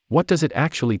What does it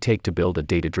actually take to build a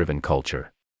data-driven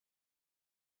culture?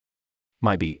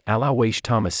 By Alawaish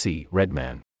Thomas C.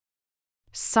 Redman.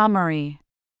 Summary.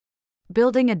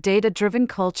 Building a data-driven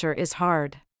culture is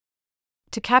hard.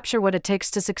 To capture what it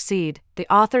takes to succeed, the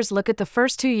authors look at the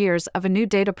first 2 years of a new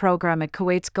data program at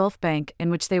Kuwait's Gulf Bank, in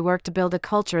which they work to build a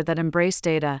culture that embraces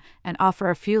data, and offer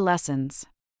a few lessons.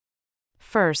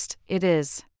 First, it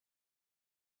is.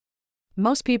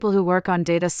 Most people who work on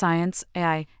data science,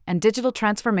 AI, and digital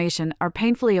transformation are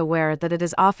painfully aware that it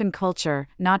is often culture,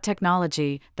 not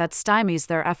technology, that stymies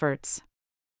their efforts.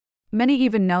 Many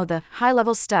even know the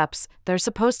high-level steps they're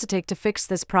supposed to take to fix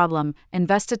this problem,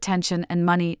 invest attention and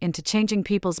money into changing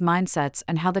people's mindsets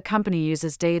and how the company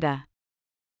uses data.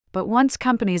 But once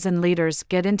companies and leaders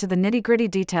get into the nitty-gritty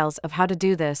details of how to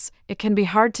do this, it can be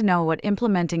hard to know what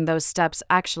implementing those steps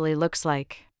actually looks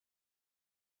like.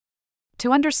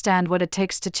 To understand what it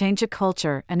takes to change a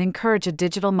culture and encourage a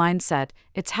digital mindset,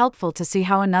 it's helpful to see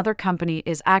how another company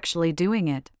is actually doing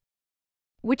it.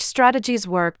 Which strategies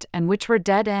worked and which were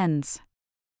dead ends?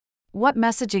 What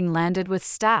messaging landed with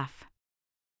staff?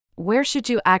 Where should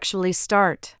you actually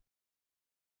start?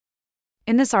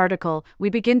 In this article,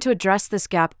 we begin to address this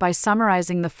gap by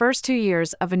summarizing the first 2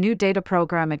 years of a new data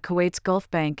program at Kuwait's Gulf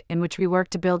Bank, in which we work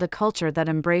to build a culture that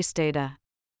embraces data.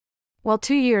 While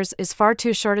 2 years is far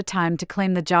too short a time to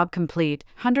claim the job complete,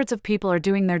 hundreds of people are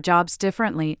doing their jobs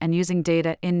differently and using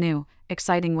data in new,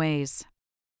 exciting ways.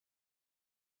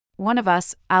 One of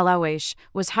us, Alawaish,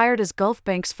 was hired as Gulf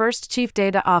Bank's first Chief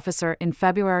Data Officer in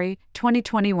February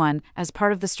 2021 as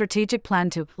part of the strategic plan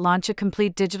to launch a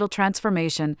complete digital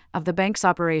transformation of the bank's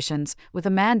operations, with a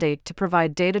mandate to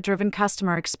provide data-driven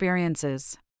customer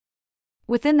experiences.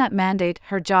 Within that mandate,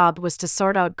 her job was to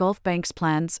sort out Gulf Bank's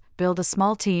plans, build a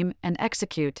small team, and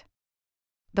execute.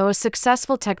 Though a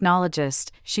successful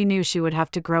technologist, she knew she would have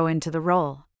to grow into the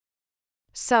role.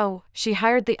 So, she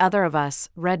hired the other of us,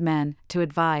 Redman, to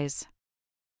advise.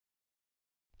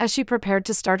 As she prepared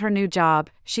to start her new job,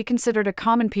 she considered a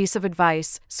common piece of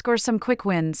advice: score some quick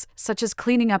wins, such as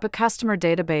cleaning up a customer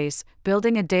database,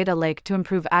 building a data lake to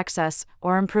improve access,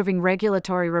 or improving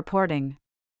regulatory reporting.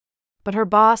 But her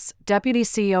boss, Deputy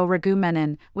CEO Raghu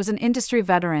Menon, was an industry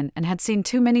veteran and had seen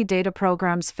too many data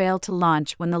programs fail to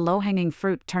launch when the low-hanging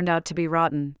fruit turned out to be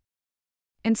rotten.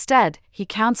 Instead, he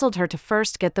counseled her to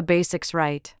first get the basics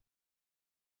right.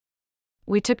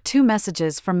 We took 2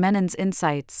 messages from Menon's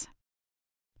insights.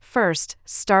 First,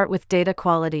 start with data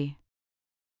quality.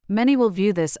 Many will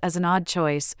view this as an odd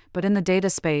choice, but in the data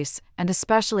space, and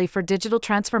especially for digital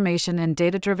transformation and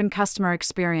data-driven customer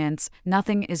experience,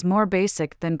 nothing is more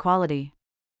basic than quality.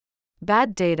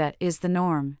 Bad data is the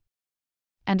norm.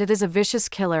 And it is a vicious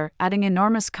killer, adding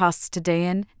enormous costs to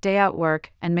day-in, day-out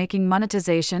work, and making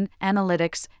monetization,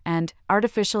 analytics, and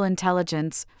artificial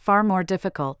intelligence far more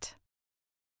difficult.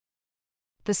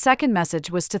 The second message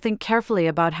was to think carefully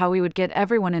about how we would get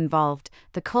everyone involved,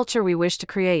 the culture we wish to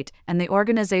create, and the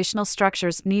organizational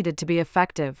structures needed to be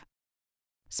effective.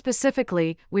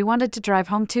 Specifically, we wanted to drive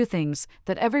home 2 things: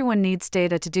 that everyone needs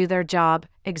data to do their job,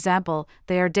 example,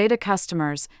 they are data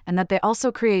customers, and that they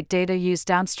also create data used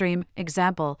downstream,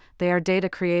 example, they are data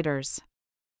creators.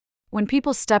 When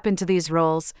people step into these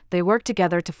roles, they work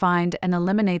together to find and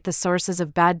eliminate the sources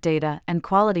of bad data, and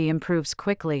quality improves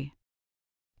quickly.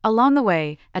 Along the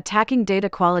way, attacking data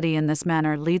quality in this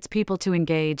manner leads people to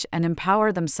engage and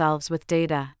empower themselves with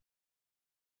data.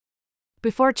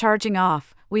 Before charging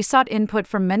off, we sought input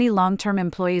from many long-term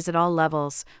employees at all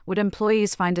levels. Would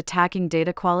employees find attacking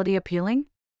data quality appealing?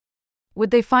 Would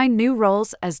they find new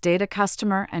roles as data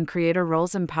customer and creator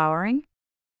roles empowering?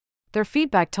 Their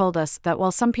feedback told us that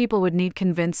while some people would need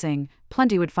convincing,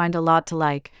 plenty would find a lot to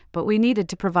like, but we needed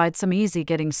to provide some easy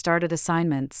getting started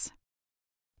assignments.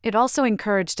 It also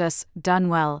encouraged us. Done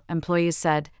well, employees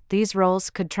said, these roles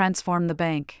could transform the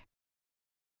bank.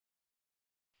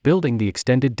 Building the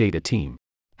extended data team.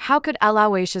 How could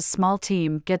Alawaish's small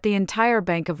team get the entire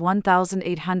bank of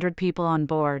 1,800 people on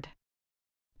board?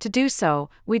 To do so,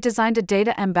 we designed a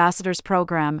Data Ambassadors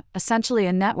program, essentially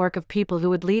a network of people who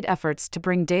would lead efforts to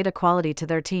bring data quality to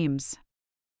their teams.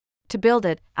 To build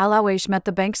it, Alawaish met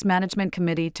the bank's management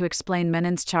committee to explain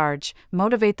Menon's charge,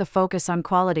 motivate the focus on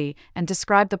quality, and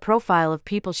describe the profile of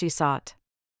people she sought.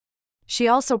 She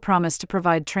also promised to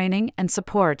provide training and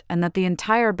support, and that the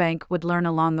entire bank would learn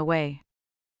along the way.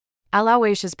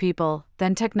 Alawaish's people,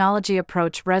 then technology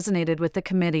approach resonated with the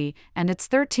committee, and its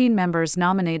 13 members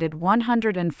nominated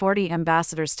 140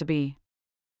 ambassadors-to-be.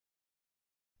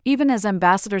 Even as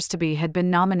ambassadors-to-be had been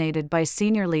nominated by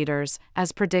senior leaders,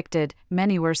 as predicted,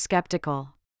 many were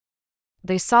skeptical.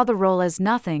 They saw the role as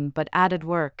nothing but added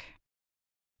work.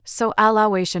 So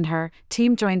Alawish and her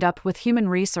team joined up with human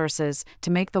resources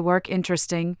to make the work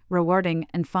interesting, rewarding,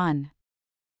 and fun.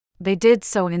 They did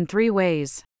so in 3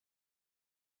 ways.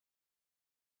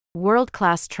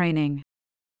 World-class training.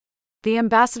 The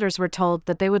ambassadors were told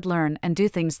that they would learn and do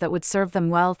things that would serve them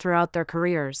well throughout their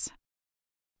careers.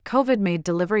 COVID made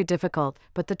delivery difficult,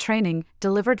 but the training,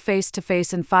 delivered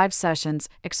face-to-face in 5 sessions,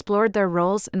 explored their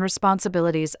roles and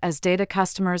responsibilities as data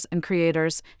customers and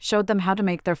creators, showed them how to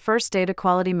make their first data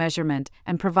quality measurement,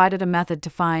 and provided a method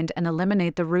to find and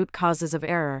eliminate the root causes of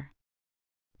error.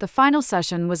 The final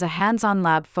session was a hands-on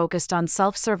lab focused on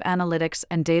self-serve analytics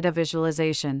and data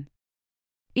visualization.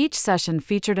 Each session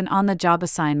featured an on-the-job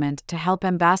assignment to help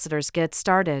ambassadors get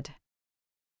started.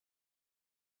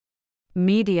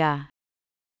 Media.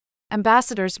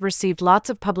 Ambassadors received lots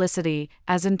of publicity,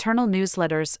 as internal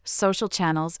newsletters, social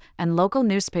channels, and local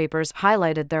newspapers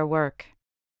highlighted their work.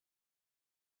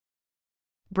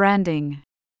 Branding.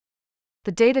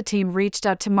 The data team reached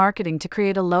out to marketing to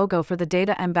create a logo for the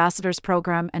Data Ambassadors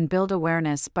program and build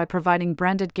awareness by providing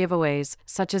branded giveaways,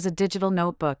 such as a digital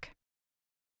notebook.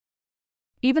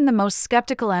 Even the most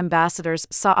skeptical ambassadors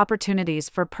saw opportunities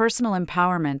for personal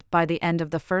empowerment by the end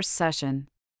of the first session.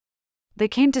 They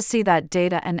came to see that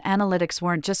data and analytics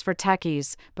weren't just for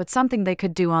techies, but something they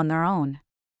could do on their own.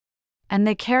 And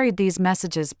they carried these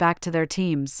messages back to their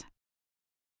teams.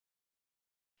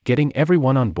 Getting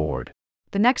everyone on board.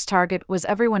 The next target was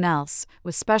everyone else,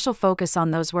 with special focus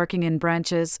on those working in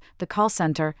branches, the call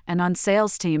center, and on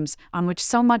sales teams, on which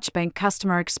so much bank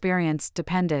customer experience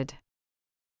depended.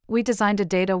 We designed a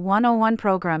Data 101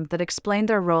 program that explained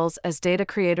their roles as data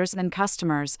creators and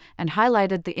customers, and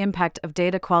highlighted the impact of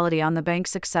data quality on the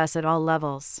bank's success at all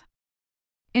levels.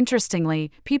 Interestingly,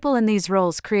 people in these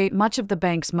roles create much of the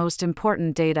bank's most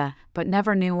important data, but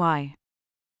never knew why.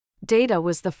 Data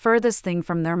was the furthest thing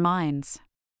from their minds.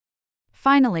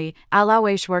 Finally,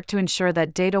 Alawish worked to ensure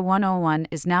that Data 101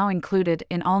 is now included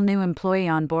in all new employee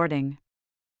onboarding.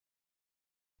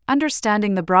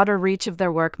 Understanding the broader reach of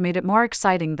their work made it more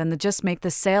exciting than the just make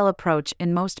the sale approach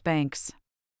in most banks.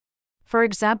 For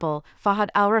example, Fahad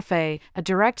Al-Rafay, a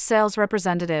direct sales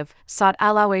representative, sought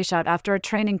Alawish out after a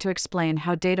training to explain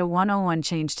how Data 101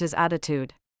 changed his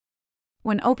attitude.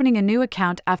 When opening a new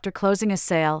account after closing a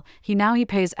sale, he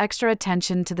pays extra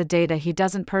attention to the data he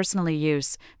doesn't personally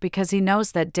use, because he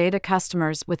knows that data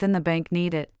customers within the bank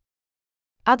need it.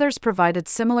 Others provided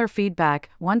similar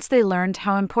feedback. Once they learned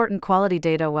how important quality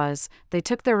data was, they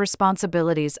took their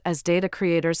responsibilities as data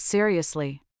creators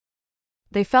seriously.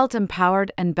 They felt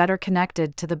empowered and better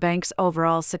connected to the bank's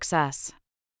overall success.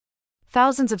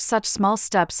 Thousands of such small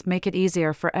steps make it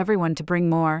easier for everyone to bring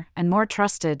more and more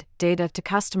trusted data to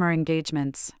customer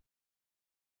engagements.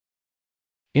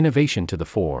 Innovation to the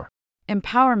fore.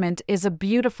 Empowerment is a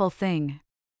beautiful thing.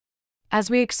 As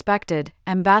we expected,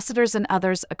 ambassadors and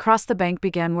others across the bank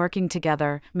began working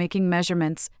together, making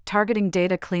measurements, targeting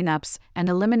data cleanups, and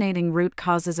eliminating root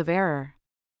causes of error.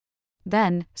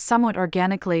 Then, somewhat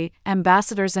organically,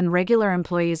 ambassadors and regular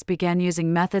employees began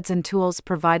using methods and tools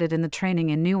provided in the training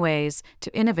in new ways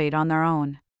to innovate on their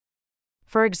own.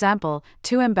 For example,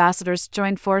 2 ambassadors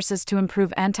joined forces to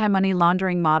improve anti-money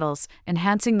laundering models,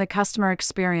 enhancing the customer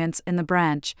experience in the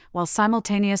branch, while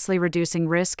simultaneously reducing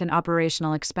risk and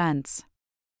operational expense.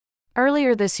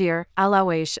 Earlier this year,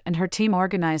 Alawish and her team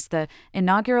organized the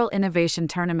inaugural innovation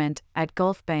tournament at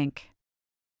Gulf Bank.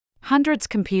 Hundreds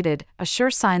competed, a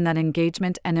sure sign that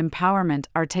engagement and empowerment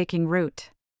are taking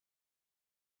root.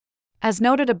 As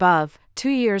noted above, 2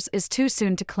 years is too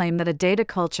soon to claim that a data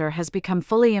culture has become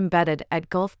fully embedded at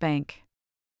Gulf Bank.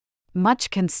 Much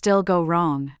can still go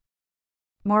wrong.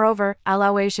 Moreover,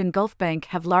 Alawish and Gulf Bank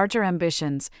have larger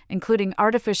ambitions, including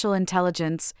artificial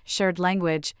intelligence, shared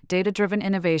language, data-driven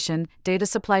innovation, data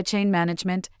supply chain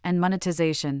management, and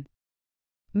monetization.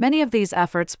 Many of these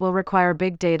efforts will require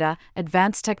big data,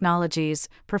 advanced technologies,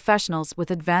 professionals with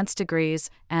advanced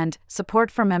degrees, and support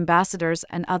from ambassadors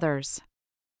and others.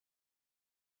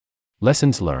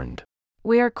 Lessons learned.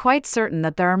 We are quite certain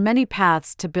that there are many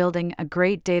paths to building a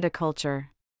great data culture.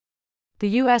 The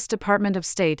U.S. Department of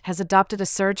State has adopted a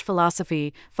surge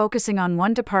philosophy, focusing on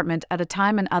one department at a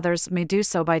time, and others may do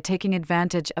so by taking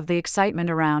advantage of the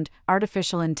excitement around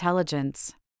artificial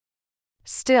intelligence.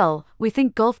 Still, we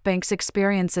think Gulf Bank's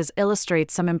experiences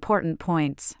illustrate some important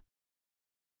points.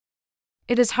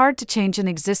 It is hard to change an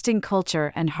existing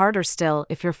culture, and harder still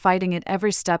if you're fighting it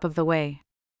every step of the way.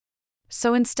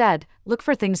 So instead, look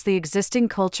for things the existing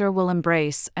culture will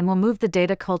embrace and will move the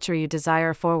data culture you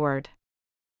desire forward.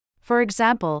 For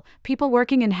example, people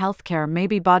working in healthcare may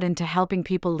be bought into helping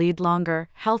people lead longer,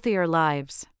 healthier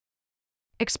lives.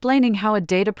 Explaining how a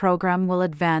data program will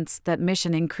advance that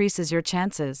mission increases your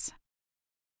chances.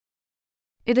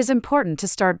 It is important to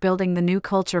start building the new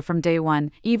culture from day one,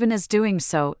 even as doing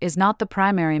so is not the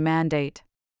primary mandate.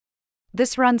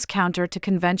 This runs counter to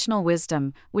conventional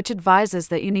wisdom, which advises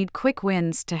that you need quick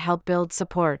wins to help build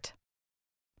support.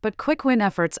 But quick win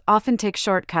efforts often take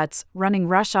shortcuts, running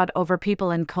roughshod over people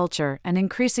and culture and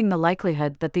increasing the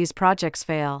likelihood that these projects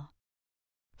fail.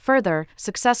 Further,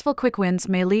 successful quick wins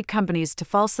may lead companies to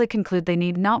falsely conclude they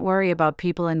need not worry about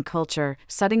people and culture,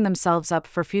 setting themselves up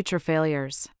for future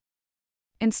failures.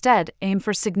 Instead, aim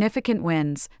for significant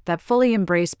wins that fully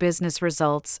embrace business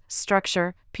results,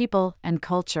 structure, people, and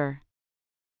culture.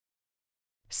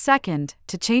 Second,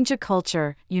 to change a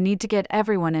culture, you need to get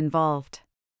everyone involved.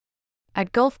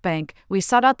 At Gulf Bank, we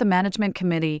sought out the management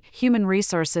committee, human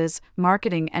resources,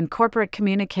 marketing, and corporate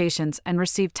communications and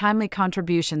received timely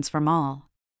contributions from all.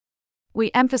 We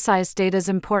emphasized data's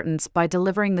importance by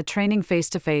delivering the training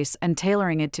face-to-face and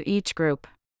tailoring it to each group.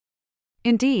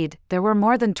 Indeed, there were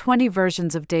more than 20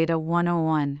 versions of Data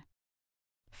 101.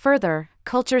 Further,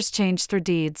 cultures change through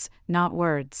deeds, not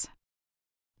words.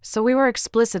 So we were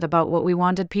explicit about what we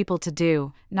wanted people to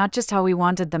do, not just how we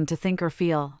wanted them to think or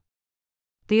feel.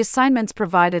 The assignments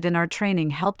provided in our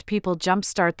training helped people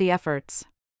jumpstart the efforts.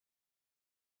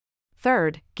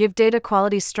 Third, give data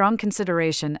quality strong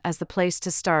consideration as the place to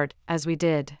start, as we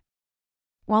did.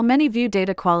 While many view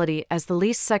data quality as the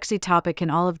least sexy topic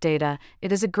in all of data,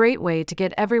 it is a great way to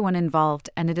get everyone involved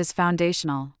and it is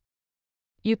foundational.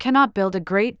 You cannot build a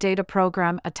great data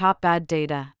program atop bad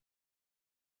data.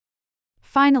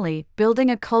 Finally, building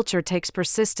a culture takes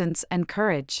persistence and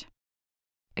courage.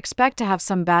 Expect to have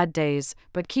some bad days,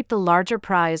 but keep the larger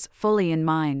prize fully in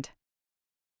mind.